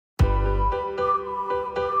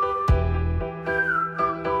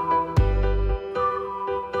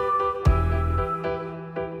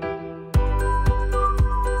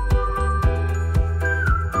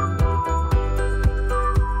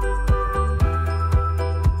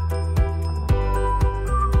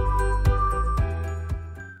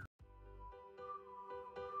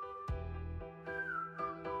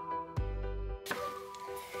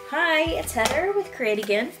it's Heather with Create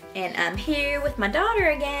Again, and I'm here with my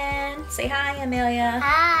daughter again. Say hi, Amelia.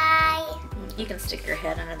 Hi. You can stick your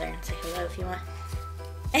head under there and say hello if you want.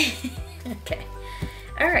 Okay.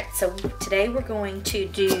 Alright, so today we're going to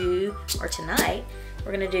do, or tonight,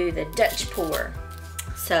 we're going to do the Dutch pour.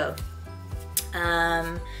 So,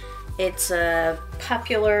 it's a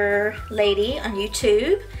popular lady on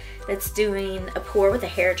YouTube that's doing a pour with a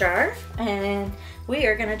hair dryer, and we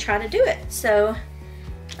are going to try to do it. So,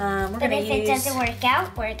 we're going to use... But if it doesn't work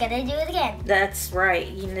out, we're going to do it again. That's right.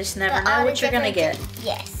 You just never know what you're going to get.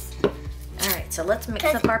 Yes. Alright, so let's mix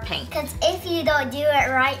up our paint. Because if you don't do it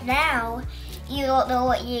right now, you don't know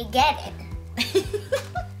what you're getting.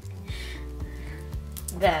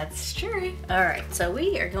 That's true. Alright, so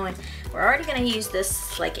we're already going to use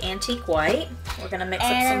this like antique white. We're going to mix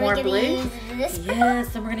up some more blue. Yes,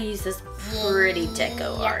 and we're going to use this pretty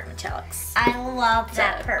deco art metallics. I love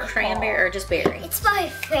that purple. Cranberry or just berry? It's my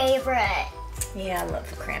favorite. Yeah, I love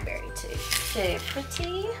the cranberry too. So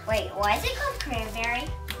pretty. Wait, why is it called cranberry?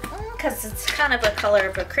 Because it's kind of a color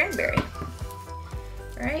of a cranberry.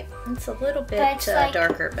 Right? It's a little bit like,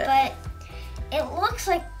 darker, but it looks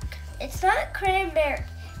like it's not cranberry,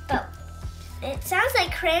 but it sounds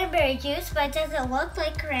like cranberry juice, but it doesn't look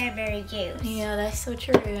like cranberry juice. Yeah, that's so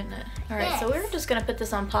true, isn't it? All right, yes. So we're just gonna put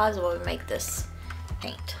this on pause while we make this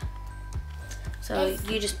paint. So yes.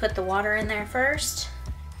 You just put the water in there first.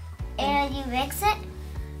 And you mix it?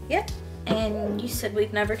 Yep. And you said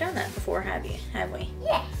we've never done that before, have we?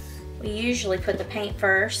 Yes. We usually put the paint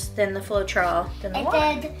first, then the floetrol, then the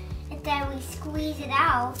water. And then we squeeze it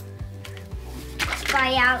out by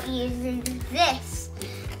using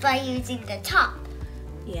the top.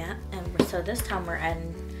 Yeah, and so this time we're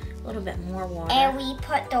adding a little bit more water. And we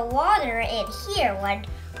put the water in here when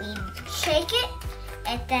we shake it,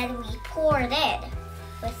 and then we pour it in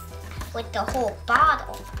with the whole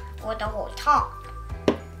bottle or the whole top.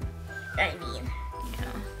 I mean.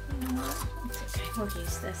 Yeah. You know what? It's okay. We'll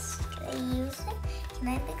use this. Can I use it? Can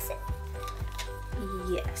I mix it?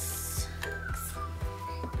 Yes.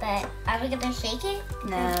 But are we gonna shake it?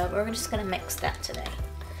 No, we're just gonna mix that today.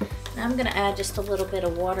 Now I'm gonna add just a little bit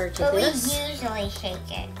of water to this. But we usually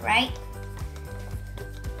shake it, right?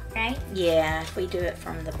 Right? Yeah, if we do it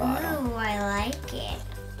from the bottom. Ooh, I like it.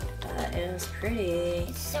 That is pretty.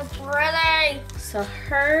 It's so pretty. So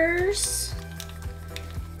hers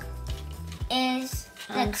is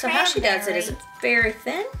the so how she does it is it's very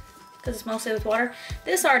thin because it's mostly with water.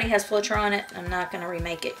 This already has floetrol in it. I'm not going to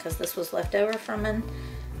remake it because this was left over from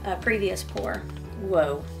a previous pour.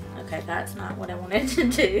 Whoa. Okay, that's not what I wanted to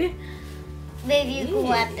do. Maybe you can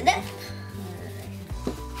wrap it up.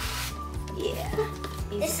 Yeah.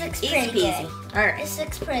 This looks pretty good. All right. This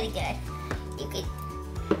looks pretty good. You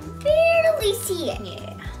can barely see it.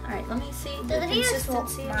 Yeah. All right, let me see the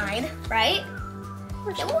consistency. Mine, right?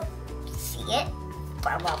 You won't see it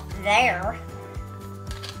from up there.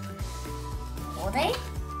 Will they?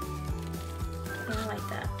 I like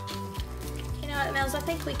that. You know what, Mills? I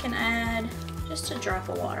think we can add just a drop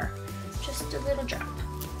of water. Just a little drop.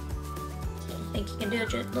 Think you can do a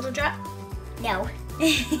little drop? No.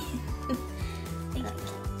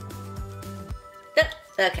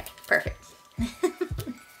 Okay, perfect.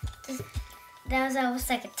 That was almost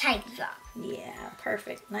like a tiny drop. Yeah,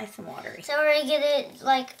 perfect. Nice and watery. So we're gonna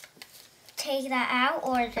like take that out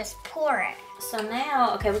or just pour it? So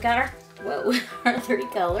now, okay, we got our three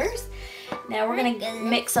colors. Now we're gonna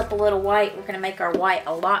mix up a little white. We're gonna make our white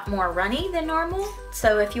a lot more runny than normal.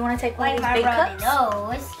 So if you want to take one of these big cups.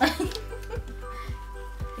 Nose.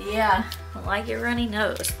 Yeah, I like your runny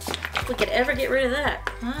nose. If we could ever get rid of that,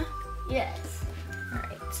 huh? Yes. All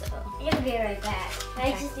right, so. I'm gonna be right back.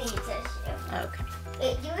 I just need tissue. Okay.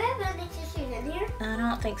 Wait, do you have any tissues in here? I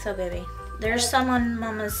don't think so, baby. There's some on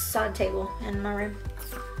Mama's side table in my room.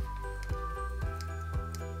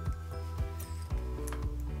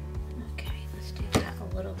 Okay, let's do that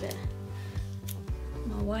a little bit.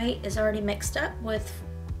 My white is already mixed up with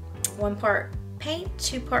 1 part paint,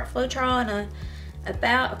 2 part floetrol, and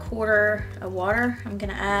about 1/4 of water. I'm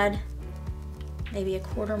gonna add maybe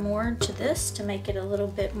 1/4 more to this to make it a little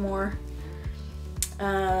bit more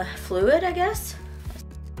fluid, I guess.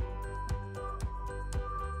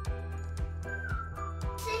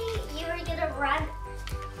 You were gonna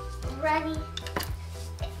runny.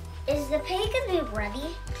 Is the paint gonna be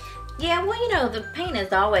runny? Yeah, well, you know, the paint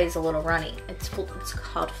is always a little runny. It's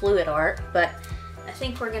called Fluidart, but I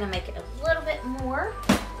think we're gonna make it a little bit more.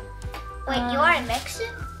 Wait, you want to mix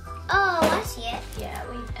it? Oh, I see it. Yeah,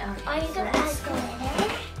 we. Are you gonna add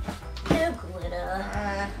glitter? No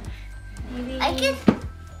glitter. Maybe. I can.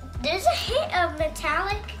 There's a hint of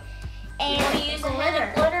metallic and you use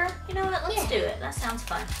glitter. glitter. You know what? that sounds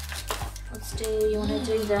fun. Let's do, you want to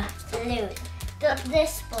do the blue.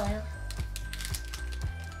 This blue.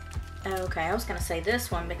 Okay, I was gonna say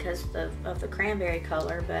this one because of the cranberry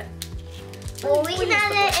color, but well, we can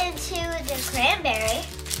add it into the cranberry.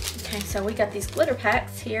 Okay, so we got these glitter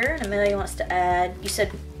packs here, and Amelia wants to add. You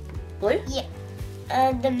said blue? Yeah,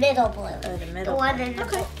 the middle blue. Oh, the middle. The one in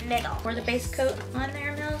the middle. Pour the base coat on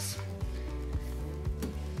there, Mills.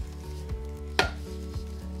 Oh,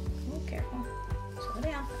 careful. Slow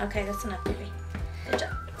down. Okay, that's enough, baby. Good job.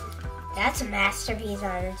 That's a masterpiece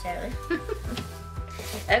on its own.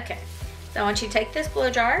 Okay, so I want you to take this blow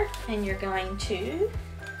jar and you're going to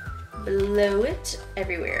blow it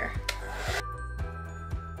everywhere.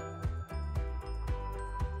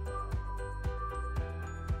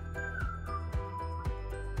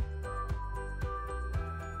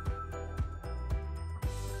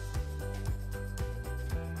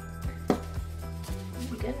 Oh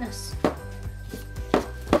my goodness.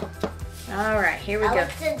 All right, here we go.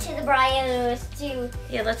 Let's into the Brios too.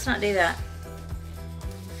 Yeah, let's not do that.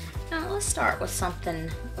 Now, let's start with something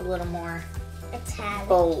a little more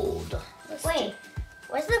bold. Wait,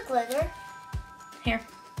 where's the glitter? Here,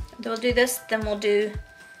 we'll do this, then we'll do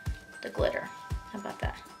the glitter. How about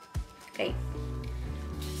that? Okay,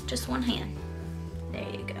 just one hand. There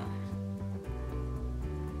you go.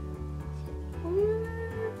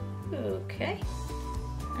 Okay,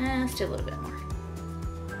 and let's do a little bit more.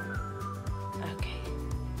 Okay,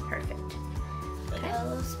 perfect. Okay. A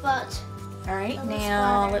little spot. All right,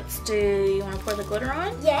 now let's do, you want to pour the glitter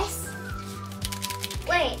on? Yes.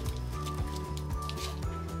 Wait.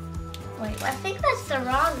 Wait. I think that's the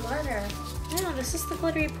wrong glitter. No, this is the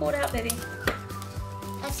glitter you pulled out, baby.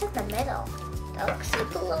 That's in the middle. That looks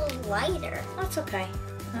like a little lighter. That's okay.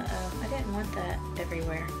 Uh-oh, I didn't want that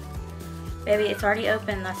everywhere. Baby, it's already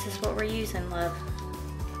open. That's just what we're using, love.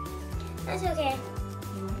 That's okay.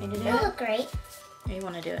 You want me to do it? It'll look great. Or you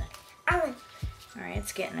want to do it? All right,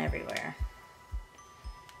 it's getting everywhere.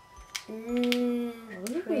 Pretty.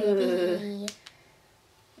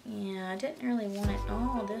 Yeah, I didn't really want it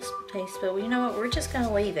all this place, but you know what? We're just going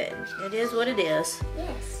to leave it. It is what it is.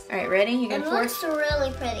 Yes. All right, ready? You gonna pour? It looks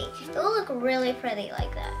really pretty. It will look really pretty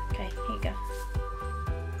like that. Okay, here you go.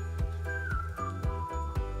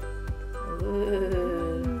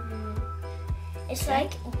 Ooh. It's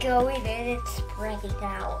like going in and spreading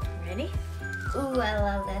out. Ready? Ooh, I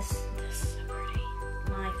love this. This is so pretty.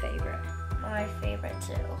 My favorite. My favorite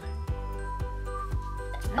too.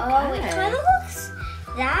 Okay. Oh, it kind of looks.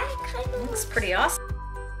 That kind of looks pretty awesome.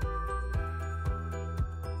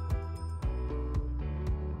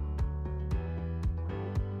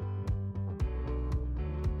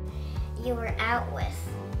 You were out with.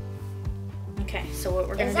 Okay, so what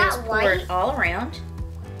we're gonna do is pour it all around.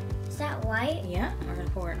 Is that white? Yeah, we're gonna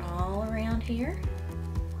pour it all around here.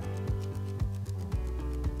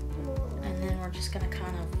 And then we're just gonna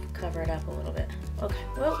kind of cover it up a little bit. Okay,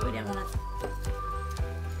 well, we didn't wanna,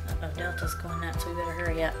 uh-oh, Delta's going nuts, we better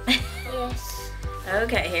hurry up. Yes.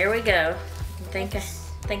 Okay, here we go. You think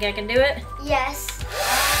I can do it? Yes.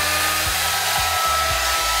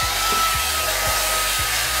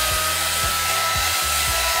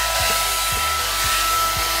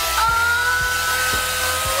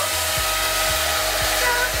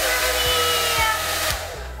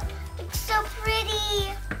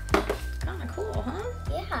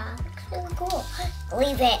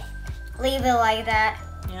 Leave it like that.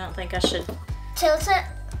 You don't think I should tilt it?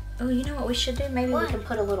 Oh, you know what we should do? Maybe we can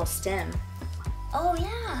put a little stem. Oh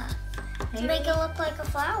yeah. Maybe. To make it look like a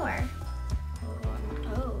flower.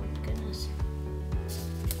 Oh goodness.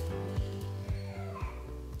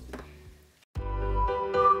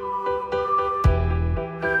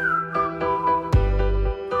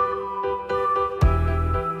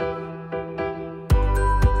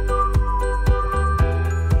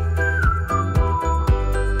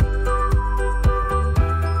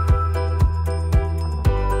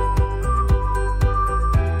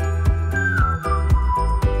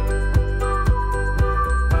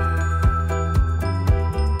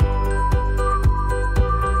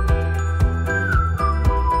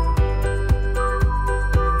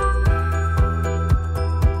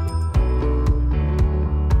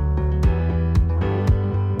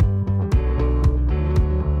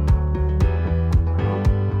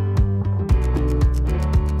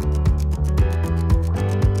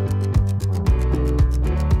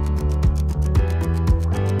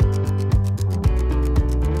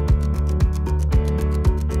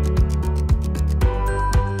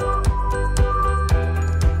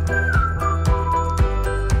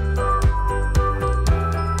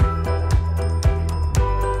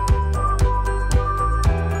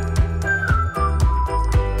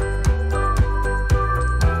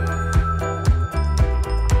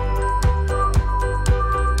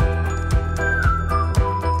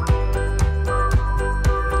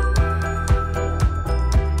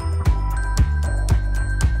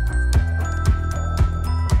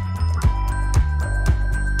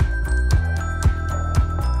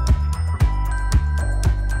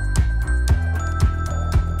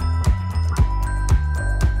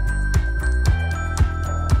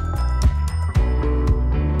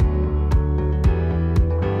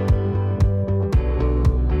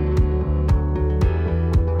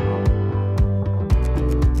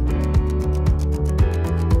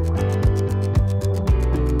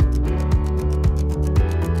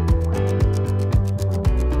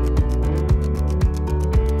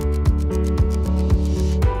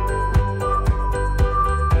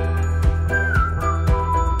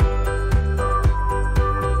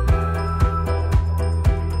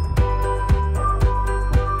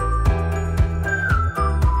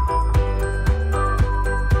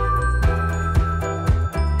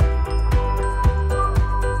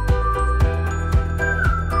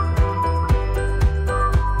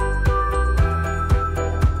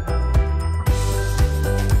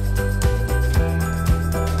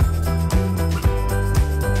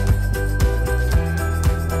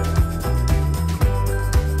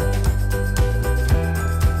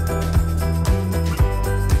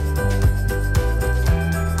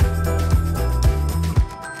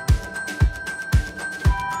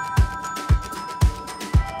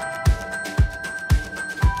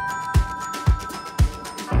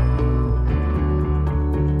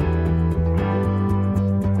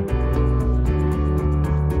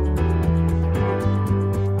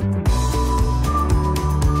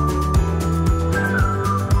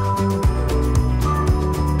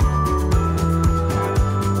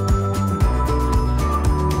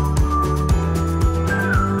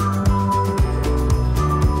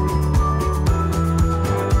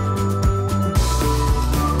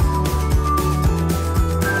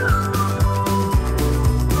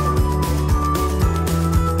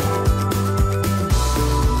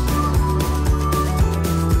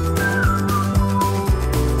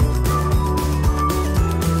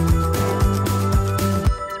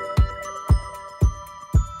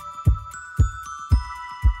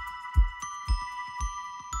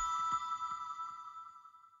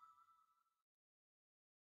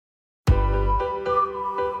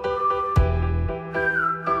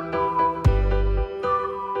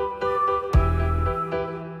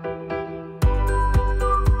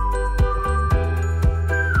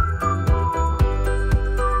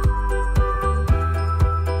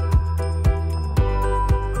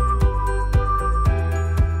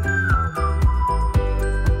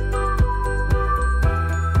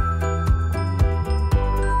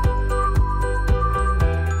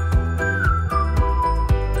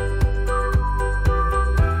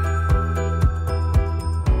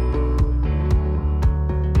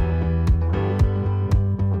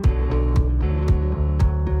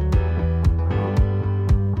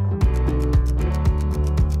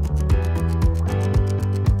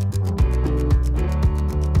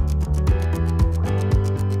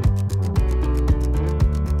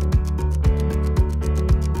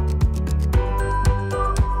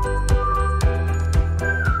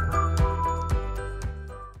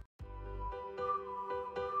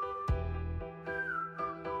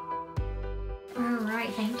 right,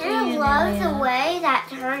 thank you. And I love the way that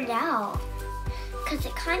turned out. Because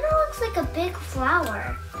it kind of looks like a big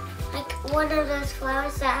flower. Like one of those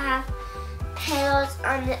flowers that have petals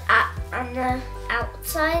on the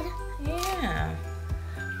outside. Yeah.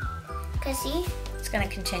 Cause see? It's gonna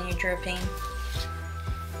continue dripping.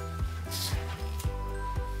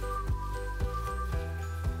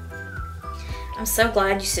 I'm so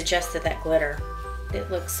glad you suggested that glitter. It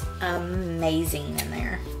looks amazing in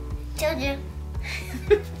there. Told you.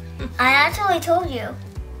 I actually told you.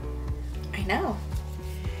 I know.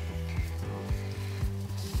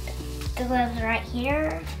 The gloves right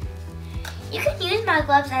here. You can use my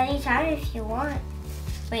gloves anytime if you want.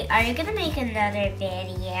 Wait, are you gonna make another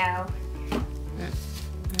video?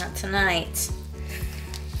 Not tonight.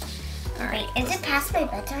 All right. Wait, is it past my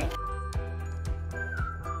bedtime?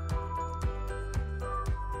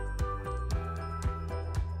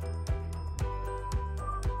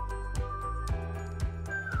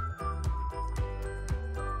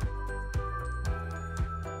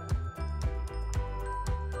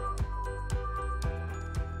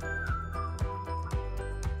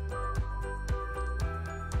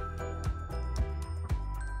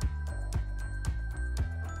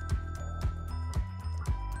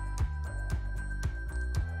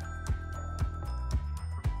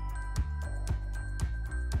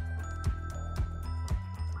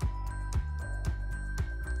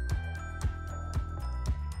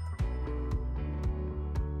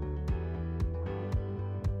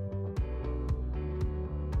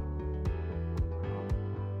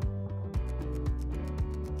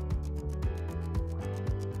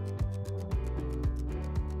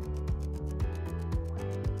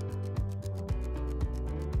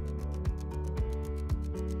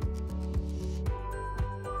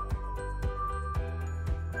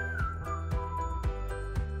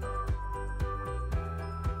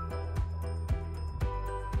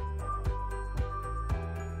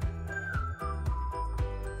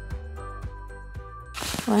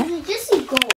 What? You just see gold.